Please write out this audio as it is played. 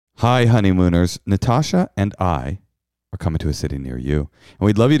Hi, honeymooners. Natasha and I are coming to a city near you, and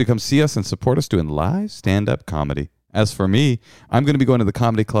we'd love you to come see us and support us doing live stand-up comedy. As for me, I'm going to be going to the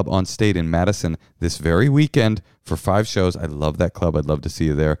Comedy Club on State in Madison this very weekend for 5 shows. I love that club. I'd love to see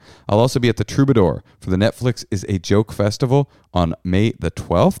you there. I'll also be at the Troubadour for the Netflix is a Joke Festival on May the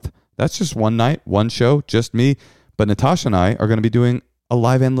 12th. That's just one night, one show, just me. But Natasha and I are going to be doing a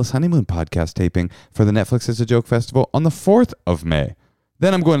live Endless Honeymoon podcast taping for the Netflix is a Joke Festival on the 4th of May.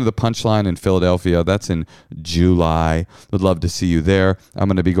 Then I'm going to the Punchline in Philadelphia. That's in July. Would love to see you there. I'm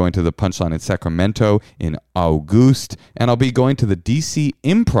going to be going to the Punchline in Sacramento in August. And I'll be going to the DC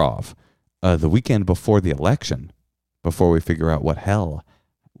Improv the weekend before the election, before we figure out what hell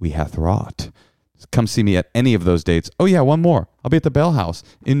we hath wrought. Come see me at any of those dates. Oh, yeah, one more. I'll be at the Bell House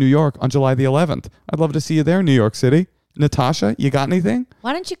in New York on July the 11th. I'd love to see you there, New York City. Natasha, you got anything?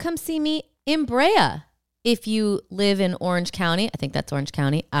 Why don't you come see me in Brea? If you live in Orange County, I think that's Orange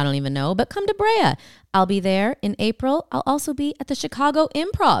County. I don't even know, but come to Brea. I'll be there in April. I'll also be at the Chicago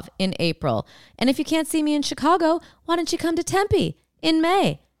Improv in April. And if you can't see me in Chicago, why don't you come to Tempe in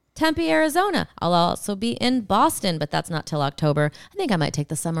May? Tempe, Arizona. I'll also be in Boston, but that's not till October. I think I might take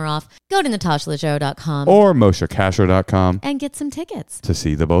the summer off. Go to natashalejoe.com or moshakasher.com and get some tickets to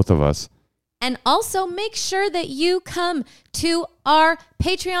see the both of us. And also make sure that you come to our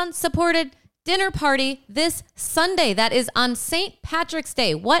Patreon-supported dinner party this Sunday. That is on St. Patrick's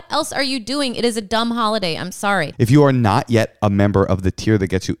Day. What else are you doing? It is a dumb holiday. I'm sorry. If you are not yet a member of the tier that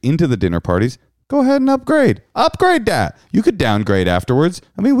gets you into the dinner parties, go ahead and upgrade. Upgrade that. You could downgrade afterwards.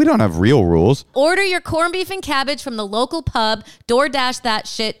 I mean, we don't have real rules. Order your corned beef and cabbage from the local pub. DoorDash that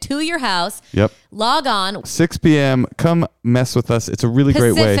shit to your house. Yep. Log on. 6 p.m. Come mess with us. It's a really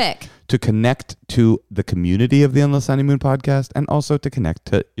great way to connect to the community of the Endless Honeymoon podcast and also to connect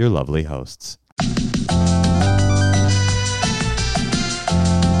to your lovely hosts.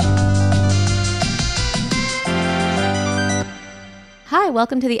 Hi,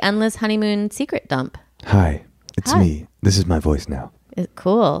 welcome to the Endless Honeymoon Secret Dump. Hi, it's me. This is my voice now.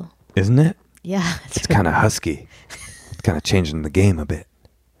 Cool. Isn't it? Yeah. It's kind of husky. It's kind of changing the game a bit.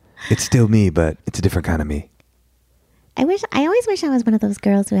 It's still me, but it's a different kind of me. I always wish I was one of those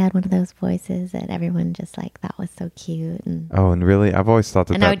girls who had one of those voices that everyone just like thought was so cute. And really? I've always thought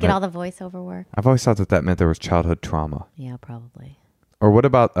that. And I would get all the voiceover work. I've always thought that meant there was childhood trauma. Yeah, probably. Or what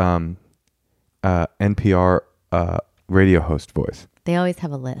about NPR radio host voice? They always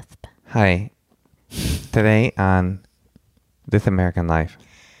have a lisp. Hi. Today on This American Life,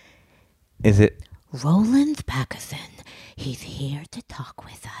 is it Roland Packison? He's here to talk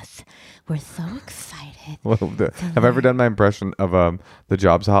with us. We're so excited. Well, have I ever done my impression of the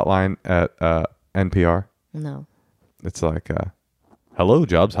jobs hotline at NPR? No. It's like, hello,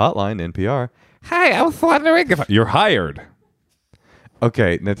 jobs hotline, NPR. Hi, I was wondering if you're hired.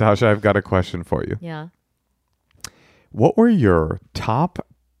 Okay, Natasha, I've got a question for you. Yeah. What were your top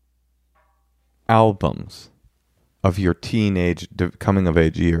albums of your teenage coming of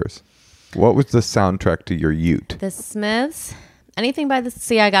age years? What was the soundtrack to your youth? The Smiths. Anything by the...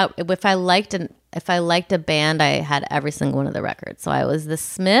 See, I got... If I liked a band, I had every single one of the records. So I was the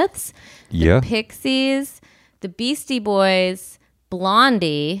Smiths, the Pixies, the Beastie Boys,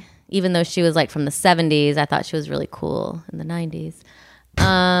 Blondie, even though she was like from the 70s, I thought she was really cool in the 90s.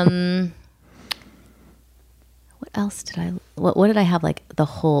 What else did I... What did I have like the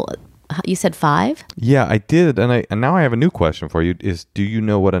whole... You said 5? Yeah, I did. And now I have a new question for you is, do you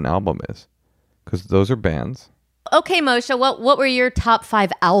know what an album is? Because those are bands. Okay, Moshe, what were your top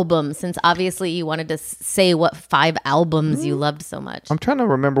 5 albums? Since obviously you wanted to say what 5 albums you loved so much. I'm trying to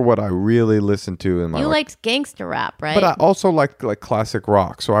remember what I really listened to in my life. You liked gangster rap, right? But I also liked like classic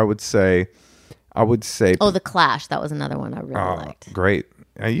rock. So I would say... Oh, The Clash. That was another one I really liked. Great.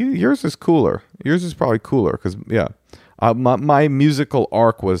 Yours is cooler. Yours is probably cooler because, yeah. My musical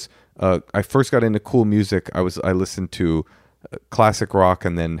arc was... I first got into cool music. I listened to classic rock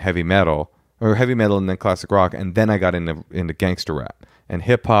and then heavy metal, or heavy metal and then classic rock, and then I got into gangster rap and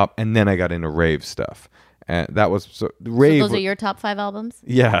hip hop, and then I got into rave stuff. And that was rave. So those are your top 5 albums?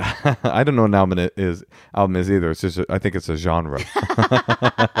 Yeah, I don't know what an album is either. It's just I think it's a genre.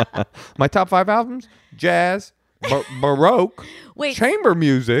 My top 5 albums: jazz, baroque, chamber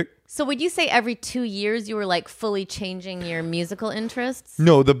music. So would you say every 2 years you were like fully changing your musical interests?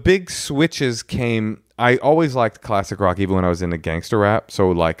 No, the big switches came. I always liked classic rock, even when I was into gangster rap.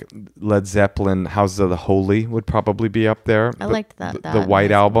 So like Led Zeppelin, Houses of the Holy would probably be up there. I liked that. The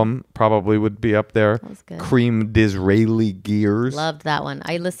White Album probably would be up there. That was good. Cream Disraeli Gears. Loved that one.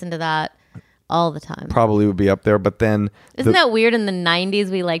 I listened to that all the time. Probably would be up there, but then... Isn't that weird? In the 90s,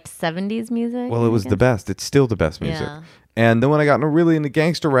 we liked 70s music? Well, it was the best. It's still the best music. Yeah. And then when I got really into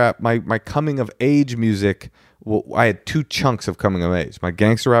gangster rap, my coming of age music, well, I had 2 chunks of coming of age: my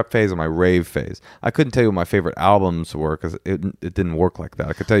gangster rap phase and my rave phase. I couldn't tell you what my favorite albums were because it didn't work like that.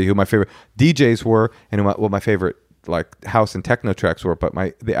 I could tell you who my favorite DJs were and what my favorite like house and techno tracks were, but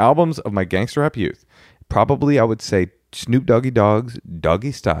the albums of my gangster rap youth, probably I would say Snoop Doggy Dogg's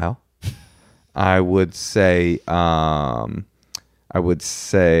Doggy Style. I would say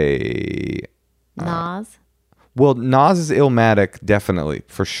Nas. Well, Nas' Illmatic, definitely,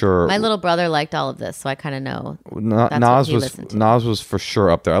 for sure. My little brother liked all of this, so I kind of know. Nas was for sure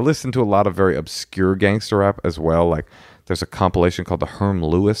up there. I listened to a lot of very obscure gangster rap as well. Like there's a compilation called the Herm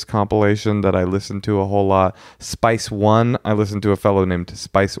Lewis compilation that I listened to a whole lot. Spice One, I listened to a fellow named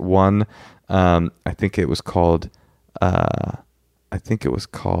Spice One. I think it was called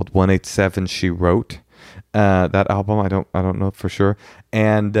 187 She Wrote. That album, I don't know for sure.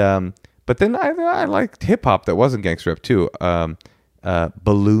 And but then I liked hip hop that wasn't gangster rap too.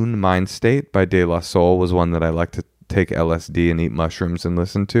 Balloon Mind State by De La Soul was one that I liked to take LSD and eat mushrooms and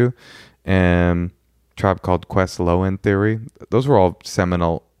listen to. And Tribe Called Quest, Low End Theory. Those were all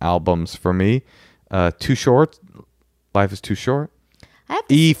seminal albums for me. Too Short, Life is Too Short.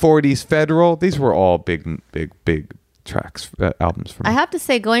 E40's Federal. These were all big tracks, albums for me. I have to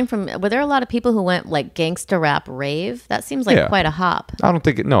say, were there a lot of people who went like gangster rap rave? That seems like quite a hop. I don't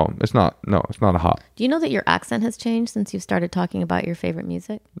think it's not a hop. Do you know that your accent has changed since you started talking about your favorite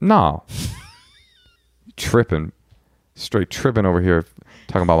music? No. Straight tripping over here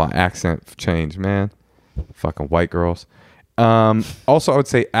talking about my accent change, man. Fucking white girls. Also, I would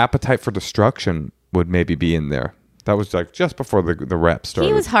say Appetite for Destruction would maybe be in there. That was like just before the rap started.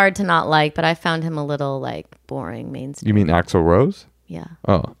 He was hard to not like, but I found him a little like boring mainstream. You mean Axl Rose? Yeah.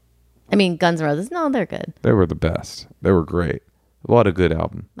 Oh. I mean Guns N' Roses. No, they're good. They were the best. They were great. What a good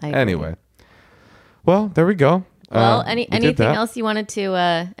album. Anyway. Well, there we go. Well, anything else you wanted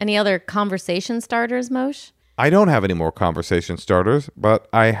to, any other conversation starters, Moshe? I don't have any more conversation starters, but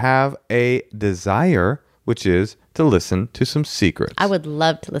I have a desire, which is to listen to some secrets. I would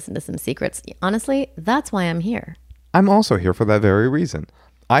love to listen to some secrets. Honestly, that's why I'm here. I'm also here for that very reason.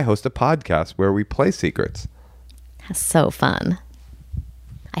 I host a podcast where we play secrets. That's so fun.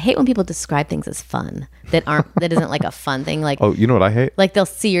 I hate when people describe things as fun that isn't like a fun thing. Like, oh, you know what I hate? Like they'll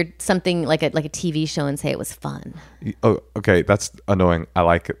see something like a TV show and say it was fun. Oh, okay, that's annoying. I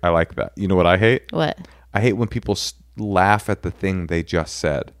like that. You know what I hate? What? I hate when people laugh at the thing they just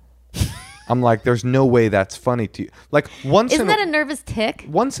said. I'm like, there's no way that's funny to you. Like isn't that a nervous tick?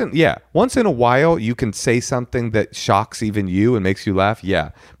 Once in a while, you can say something that shocks even you and makes you laugh. Yeah,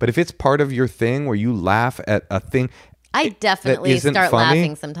 but if it's part of your thing where you laugh at a thing, I definitely start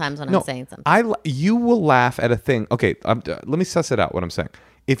laughing sometimes when I'm saying something. You will laugh at a thing. Okay, let me suss it out. What I'm saying.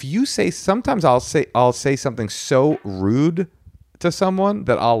 If you say, sometimes I'll say something so rude to someone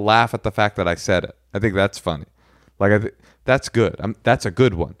that I'll laugh at the fact that I said it. I think that's funny. Like that's good. That's a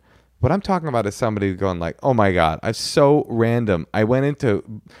good one. What I'm talking about is somebody going like, "Oh my God, I'm so random. I went into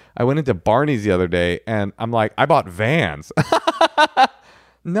Barney's the other day and I'm like, I bought Vans."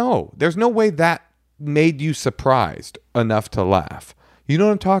 No, there's no way that made you surprised enough to laugh. You know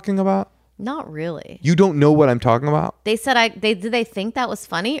what I'm talking about? Not really. You don't know what I'm talking about? They said did they think that was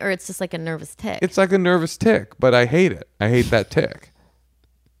funny, or it's just like a nervous tick? It's like a nervous tick, but I hate it. I hate that tick.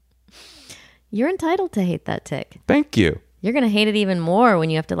 You're entitled to hate that tick. Thank you. You're going to hate it even more when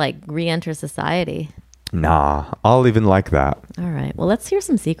you have to like re-enter society. Nah, I'll even like that. All right. Well, let's hear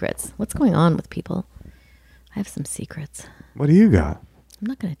some secrets. What's going on with people? I have some secrets. What do you got? I'm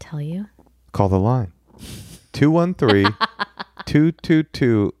not going to tell you. Call the line.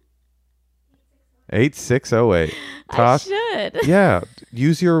 213-222-8608. I should. Yeah.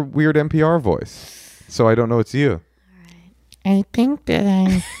 Use your weird NPR voice so I don't know it's you. All right. I think that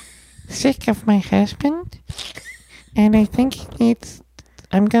I'm sick of my husband. And I think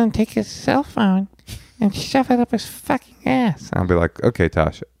I'm going to take his cell phone and shove it up his fucking ass. I'll be like, okay,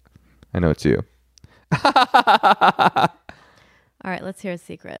 Tasha, I know it's you. All right, let's hear a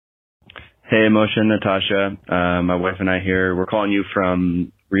secret. Hey, Moshe and Natasha. My wife and I here, we're calling you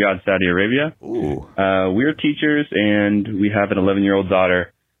from Riyadh, Saudi Arabia. Ooh. We're teachers and we have an 11-year-old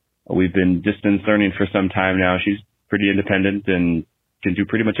daughter. We've been distance learning for some time now. She's pretty independent and can do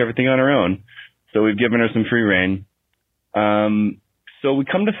pretty much everything on her own. So we've given her some free reign. So we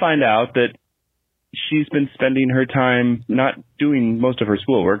come to find out that she's been spending her time not doing most of her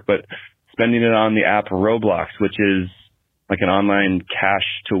schoolwork, but spending it on the app Roblox, which is like an online cash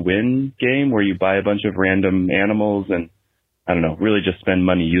to win game where you buy a bunch of random animals and, I don't know, really just spend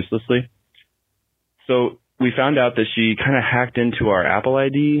money uselessly. So we found out that she kind of hacked into our Apple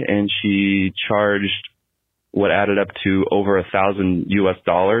ID and she charged what added up to over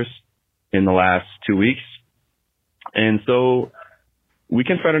 $1,000 in the last 2 weeks. And so we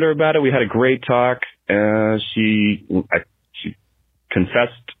confronted her about it. We had a great talk. She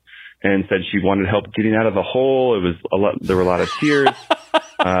confessed and said she wanted help getting out of the hole. It was there were a lot of tears.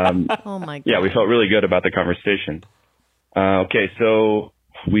 Oh my God. Yeah, we felt really good about the conversation. Okay, so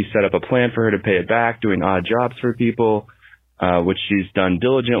we set up a plan for her to pay it back, doing odd jobs for people, which she's done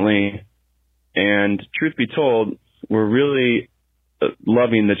diligently. And truth be told, we're really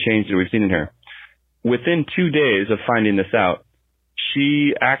loving the change that we've seen in her. Within 2 days of finding this out,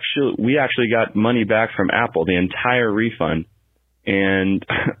 we actually got money back from Apple, the entire refund. And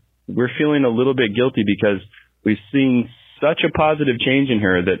we're feeling a little bit guilty because we've seen such a positive change in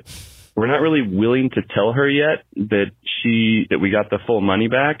her that we're not really willing to tell her yet that we got the full money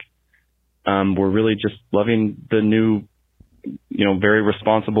back. We're really just loving the new, very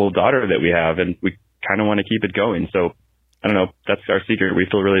responsible daughter that we have, and we kind of want to keep it going. So I don't know. That's our secret. We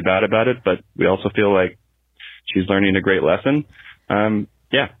feel really bad about it, but we also feel like she's learning a great lesson.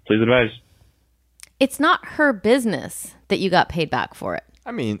 Yeah, please advise. It's not her business that you got paid back for it.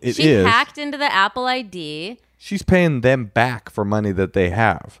 I mean, it is. She hacked into the Apple ID. She's paying them back for money that they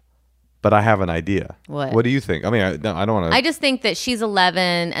have. But I have an idea. What do you think? I mean, I don't want to. I just think that she's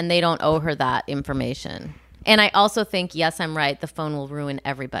 11 and they don't owe her that information. And I also think, yes, I'm right, the phone will ruin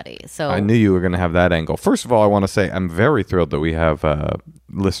everybody. So I knew you were going to have that angle. First of all, I want to say I'm very thrilled that we have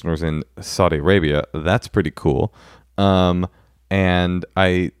listeners in Saudi Arabia. That's pretty cool. And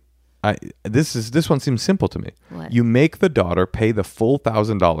this one seems simple to me. What? You make the daughter pay the full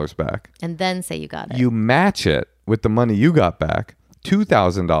 $1,000 back. And then say you got it. You match it with the money you got back,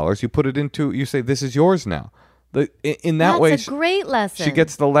 $2,000. You put it into. You say this is yours now. In that way, that's a great lesson. She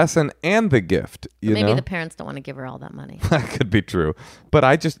gets the lesson and the gift. Maybe the parents don't want to give her all that money. That could be true. But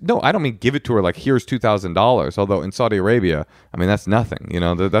I don't mean give it to her like here's $2,000. Although in Saudi Arabia, I mean that's nothing.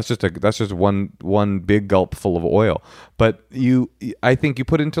 That's just one big gulp full of oil. But I think you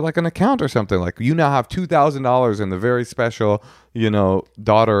put it into like an account or something. Like you now have $2,000 in the very special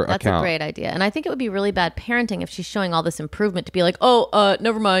daughter account. That's a great idea. And I think it would be really bad parenting if she's showing all this improvement to be like, oh,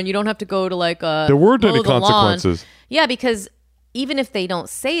 never mind, you don't have to go to like there weren't any consequences. Yeah, because even if they don't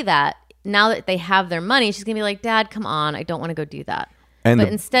say that, now that they have their money, she's gonna be like, Dad, come on, I don't want to go do that. But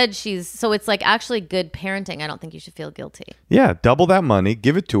instead so it's like actually good parenting. I don't think you should feel guilty. Yeah, double that money,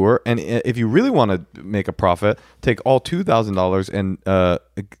 give it to her, and if you really want to make a profit, take all $2,000 and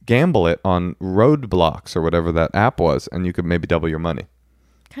gamble it on Roadblocks or whatever that app was, and you could maybe double your money.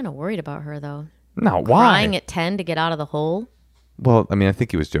 Kind of worried about her though. No, why? Crying at 10 to get out of the hole. Well, I mean, I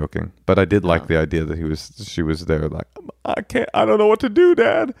think he was joking, but I did like the idea that she was there like, I don't know what to do,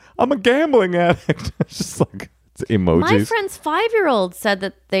 Dad. I'm a gambling addict. It's just like it's emojis. My friend's 5-year-old said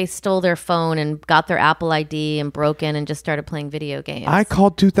that they stole their phone and got their Apple ID and broke in and just started playing video games. I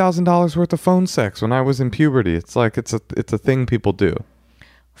called $2,000 worth of phone sex when I was in puberty. It's like it's a thing people do.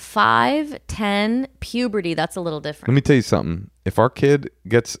 5, 10, puberty, that's a little different. Let me tell you something. If our kid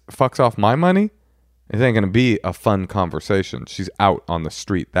fucks off my money, it ain't going to be a fun conversation. She's out on the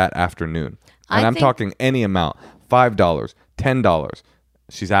street that afternoon. And I'm talking any amount. $5, $10.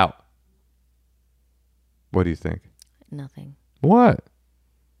 She's out. What do you think? Nothing. What?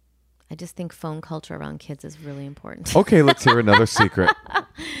 I just think phone culture around kids is really important. Okay, let's hear another secret.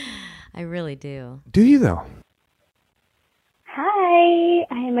 I really do. Do you, though? Hi,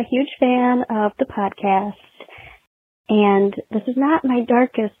 I am a huge fan of the podcast. And this isn't a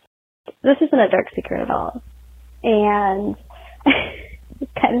dark secret at all. And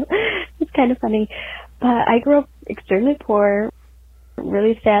it's kind of funny. But I grew up extremely poor,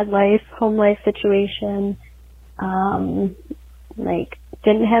 really sad home life situation.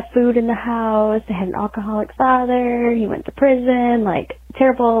 Didn't have food in the house. I had an alcoholic father. He went to prison,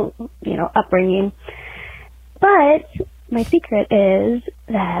 terrible, upbringing. But my secret is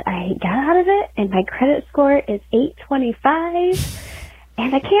that I got out of it and my credit score is 825.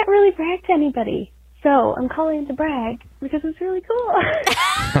 And I can't really brag to anybody. So I'm calling to brag because it's really cool.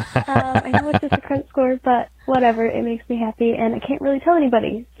 I know it's just a credit score, but whatever. It makes me happy and I can't really tell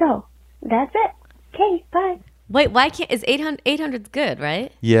anybody. So that's it. Okay, bye. Wait, why can't... Is 800's good,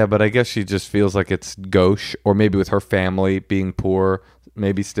 right? Yeah, but I guess she just feels like it's gauche, or maybe with her family being poor,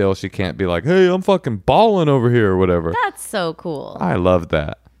 maybe still she can't be like, hey, I'm fucking balling over here or whatever. That's so cool. I love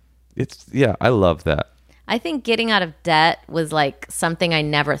that. I love that. I think getting out of debt was something I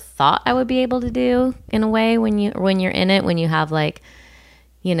never thought I would be able to do in a way when you're in it, when you have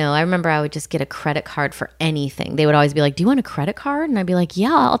you know, I remember I would just get a credit card for anything. They would always be like, do you want a credit card? And I'd be like,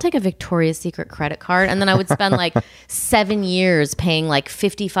 yeah, I'll take a Victoria's Secret credit card. And then I would spend like 7 years paying like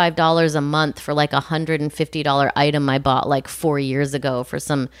 $55 a month for like $150 item I bought like 4 years ago for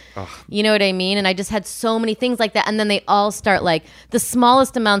some, you know what I mean? And I just had so many things like that. And then they all start like the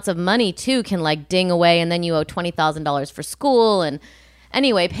smallest amounts of money too can like ding away. And then you owe $20,000 for school. And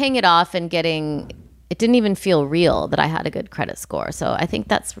anyway, paying it off and it didn't even feel real that I had a good credit score. So I think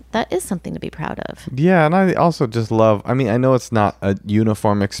that is something to be proud of. Yeah, and I also just love, I mean, I know it's not a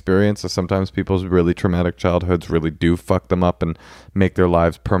uniform experience, so sometimes people's really traumatic childhoods really do fuck them up and make their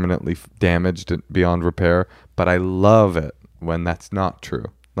lives permanently damaged beyond repair, but I love it when that's not true.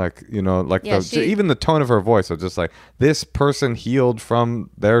 Like, you know, like even the tone of her voice was just like, this person healed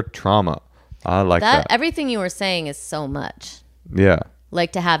from their trauma. I like that. Everything you were saying is so much. Yeah.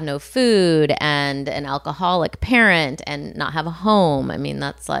 Like to have no food and an alcoholic parent and not have a home. I mean,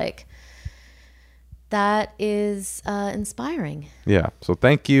 that is inspiring. Yeah. So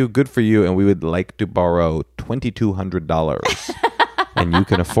thank you. Good for you. And we would like to borrow $2,200. And you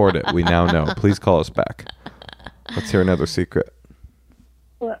can afford it. We now know. Please call us back. Let's hear another secret.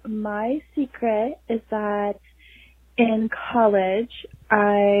 Well, my secret is that in college,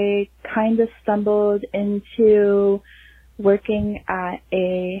 I kind of stumbled into working at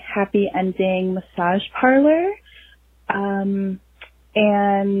a happy ending massage parlor. And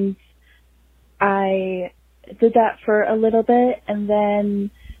I did that for a little bit, and then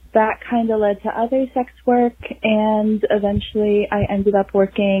that kind of led to other sex work, and eventually I ended up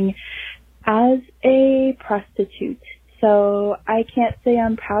working as a prostitute. So I can't say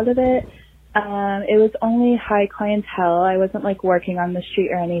I'm proud of it. It was only high clientele. I wasn't like working on the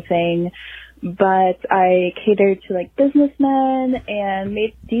street or anything. But I catered to like businessmen and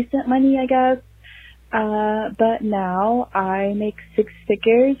made decent money, I guess. But now I make 6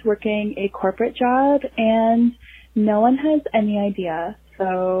 figures working a corporate job, and no one has any idea.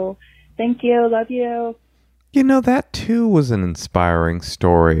 So thank you. Love you. You know, that too was an inspiring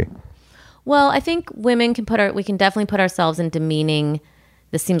story. Well, I think women we can definitely put ourselves in demeaning.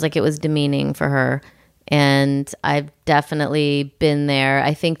 This seems like it was demeaning for her. And I've definitely been there.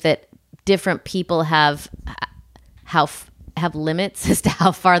 I think that different people have limits as to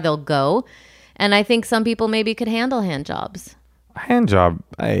how far they'll go, and I think some people maybe could handle hand jobs. Hand job,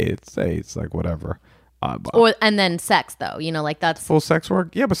 it's like whatever. And then sex though, you know, like that's full sex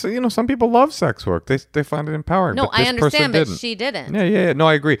work. Yeah, but so, you know, some people love sex work. They find it empowering. No, but this I understand, person but she didn't. Yeah. No,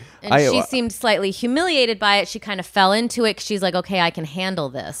 I agree. And she seemed slightly humiliated by it. She kind of fell into it. 'Cause she's like, okay, I can handle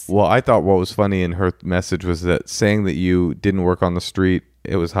this. Well, I thought what was funny in her message was that saying that you didn't work on the street,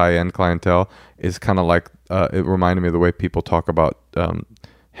 it was high-end clientele, is kind of like, it reminded me of the way people talk about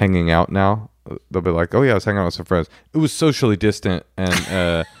hanging out now. They'll be like, oh yeah, I was hanging out with some friends. It was socially distant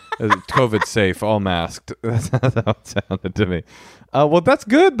and COVID safe, all masked. That's how it sounded to me. Well, that's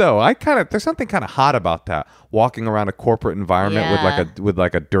good though. There's something kind of hot about that. Walking around a corporate environment with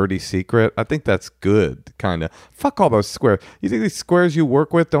like a dirty secret. I think that's good. Kind of. Fuck all those squares. You think these squares you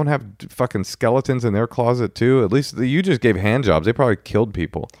work with don't have fucking skeletons in their closet too? At least you just gave hand jobs. They probably killed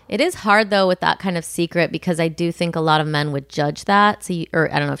people. It is hard though with that kind of secret, because I do think a lot of men would judge that. Or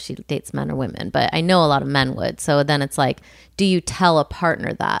I don't know if she dates men or women, but I know a lot of men would. So then it's like, do you tell a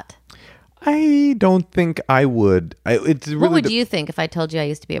partner that? I don't think I would. What would you think if I told you I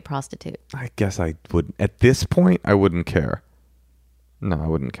used to be a prostitute? I guess I would. At this point, I wouldn't care. No, I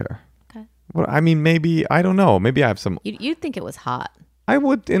wouldn't care. Okay. Well, I mean, maybe, I don't know. Maybe I have some... You'd think it was hot. I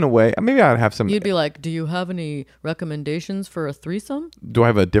would, in a way. Maybe I'd have some... You'd be like, do you have any recommendations for a threesome? Do I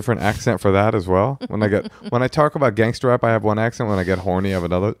have a different accent for that as well? When I talk about gangster rap, I have one accent. When I get horny, I have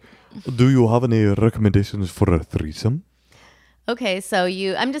another. Do you have any recommendations for a threesome? Okay, so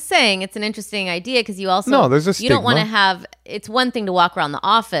I'm just saying it's an interesting idea, because you also there's a you don't want to stigma. have, it's one thing to walk around the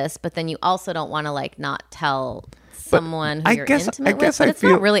office, but then you also don't want to like not tell someone who you're intimate with. But it's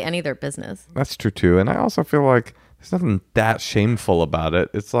not really any of their business. That's true too, and I also feel like there's nothing that shameful about it.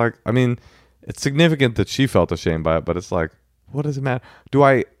 It's like, I mean, it's significant that she felt ashamed by it, but it's like, what does it matter?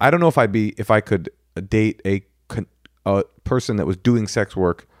 I don't know if I could date a person that was doing sex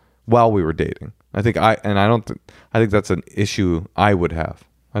work while we were dating. I think that's an issue I would have.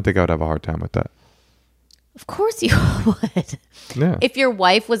 I think I would have a hard time with that. Of course you would. Yeah. If your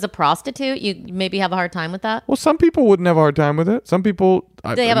wife was a prostitute, you maybe have a hard time with that. Well, some people wouldn't have a hard time with it. Some people...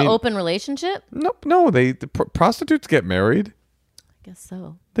 They have an open relationship? No. Prostitutes get married. Guess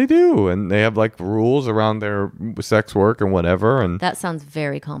so. They do, and they have like rules around their sex work and whatever, and That sounds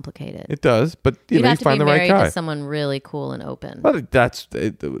very complicated. it does. But you You'd know, you have to be find the right married guy. to someone really cool and open. But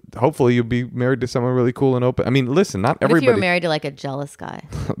hopefully you'll be married to someone really cool and open. I mean, listen, not What if you everybody. were married to like a jealous guy?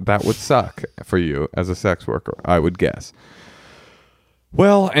 That would suck for you as a sex worker, I would guess.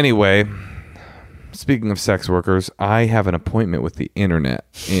 Well, anyway, speaking of sex workers, I have an appointment with the internet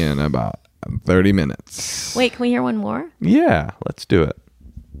in about 30 minutes. Wait, can we hear one more? Yeah, let's do it.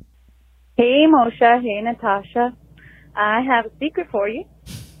 Hey, Moshe. Hey, Natasha. I have a secret for you.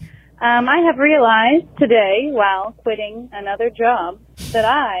 I have realized today, while quitting another job, that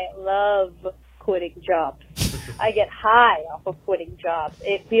I love quitting jobs. I get high off of quitting jobs.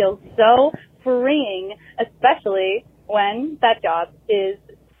 It feels so freeing, especially when that job is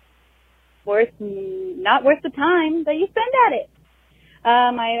not worth the time that you spend at it.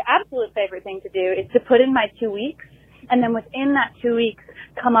 My absolute favorite thing to do is to put in my 2 weeks, and then within that 2 weeks,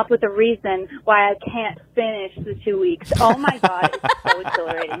 come up with a reason why I can't finish the 2 weeks. Oh my God, it's so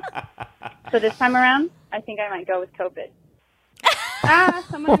exhilarating. So this time around, I think I might go with COVID.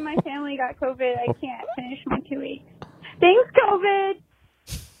 Someone in my family got COVID. I can't finish my 2 weeks. Thanks, COVID.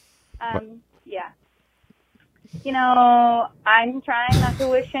 Yeah. You know, I'm trying not to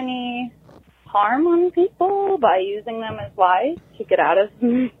wish any harm on people by using them as lies to get out of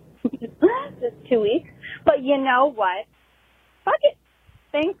this 2 weeks. But you know what? Fuck it.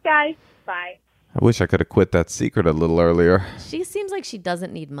 Thanks, guys. Bye. I wish I could have quit that secret a little earlier. She seems like she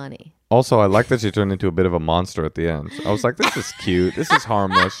doesn't need money. Also, I like that she turned into a bit of a monster at the end. I was like, this is cute. This is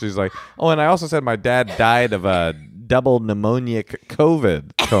harmless. She's like, oh, and I also said my dad died of a double pneumonic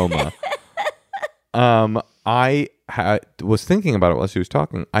COVID coma. I was thinking about it while she was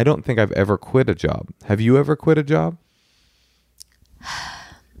talking. I don't think I've ever quit a job. Have you ever quit a job?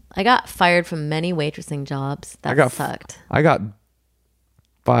 I got fired from many waitressing jobs. That sucked. I got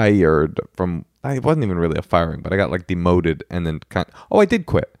fired from, it wasn't even really a firing, but I got like demoted and then I did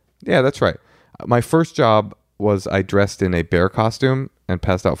quit. Yeah, that's right. My first job was I dressed in a bear costume and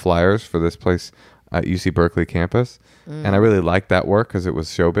passed out flyers for this place at UC Berkeley campus. And I really liked that work because it was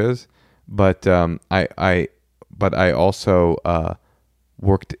showbiz. But I also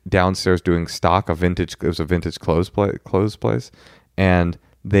worked downstairs doing stock, it was a vintage clothes place. And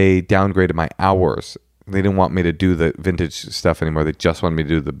they downgraded my hours. They didn't want me to do the vintage stuff anymore. They just wanted me to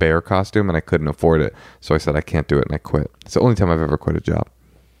do the bear costume, and I couldn't afford it. So I said, I can't do it, and I quit. It's the only time I've ever quit a job.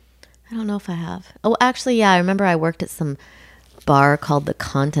 I don't know if I have. Oh, actually, yeah. I remember I worked at some bar called the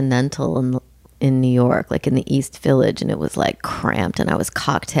Continental in New York, like in the East Village, and it was like cramped, and I was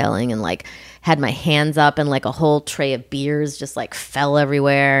cocktailing and like had my hands up, and like a whole tray of beers just like fell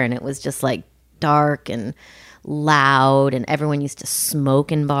everywhere, and it was just like dark and loud, and everyone used to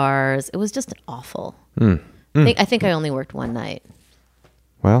smoke in bars. It was just awful. I think I only worked one night.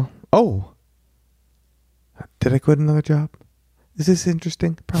 Well, did I quit another job? Is this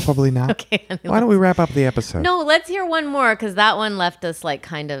interesting? Probably not. Okay. Why don't we wrap up the episode? No, let's hear one more, because that one left us like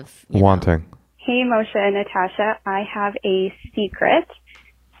kind of wanting. Hey, Moshe and Natasha. I have a secret.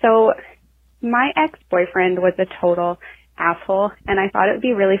 So my ex-boyfriend was a total asshole, and I thought it would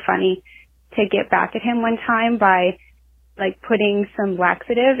be really funny to get back at him one time by like putting some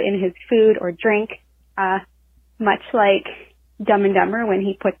laxative in his food or drink, much like Dumb and Dumber when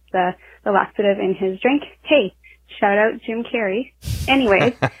he puts the laxative in his drink. Hey, shout out Jim Carrey.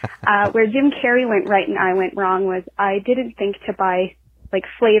 Anyways, where Jim Carrey went right and I went wrong was I didn't think to buy like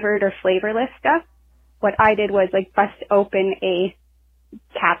flavored or flavorless stuff. What I did was like bust open a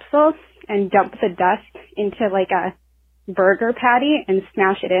capsule and dump the dust into like a burger patty and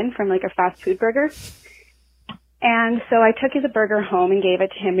smash it in from like a fast food burger. And so I took his burger home and gave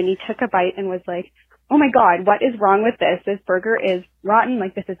it to him, and he took a bite and was like, oh my God, what is wrong with this? This burger is rotten.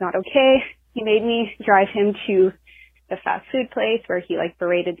 Like, this is not okay. He made me drive him to the fast food place where he like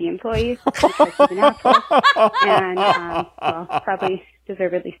berated the employees because he's an asshole. And, well, probably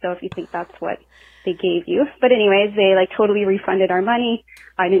deservedly so if you think that's what they gave you. But anyways, they like totally refunded our money.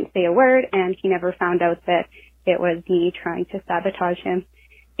 I didn't say a word, and he never found out that it was me trying to sabotage him.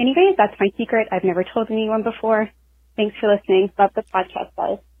 Anyways, that's my secret. I've never told anyone before. Thanks for listening. Love the podcast,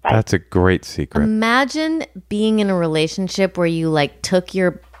 guys. Bye. That's a great secret. Imagine being in a relationship where you like took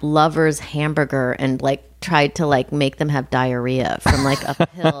your lover's hamburger and like tried to like make them have diarrhea from like a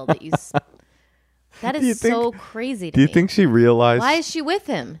pill that you. That is so crazy to me. Do you think she realized? Why is she with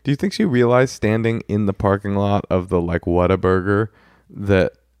him? Do you think she realized standing in the parking lot of the like Whataburger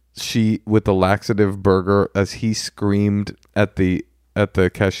that she with the laxative burger as he screamed at the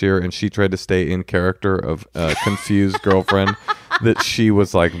cashier and she tried to stay in character of a confused girlfriend that she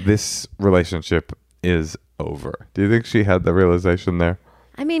was like, this relationship is over. Do you think she had the realization there?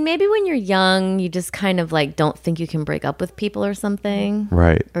 I mean, maybe when you're young, you just kind of like don't think you can break up with people or something.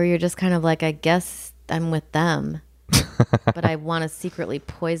 Right. Or you're just kind of like, I guess I'm with them, but I want to secretly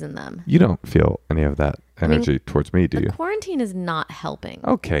poison them. You don't feel any of that energy towards me, do you? Quarantine is not helping.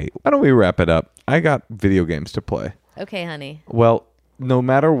 Okay. Why don't we wrap it up? I got video games to play. Okay, honey. Well, no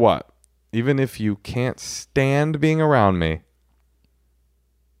matter what, even if you can't stand being around me,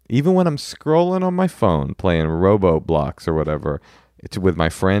 even when I'm scrolling on my phone playing Roblox or whatever, it's with my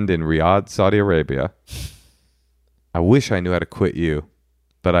friend in Riyadh, Saudi Arabia. I wish I knew how to quit you,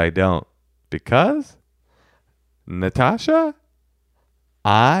 but I don't. Because, Natasha,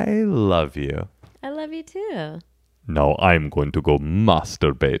 I love you. I love you too. Now I'm going to go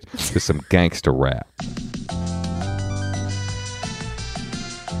masturbate to some gangster rap.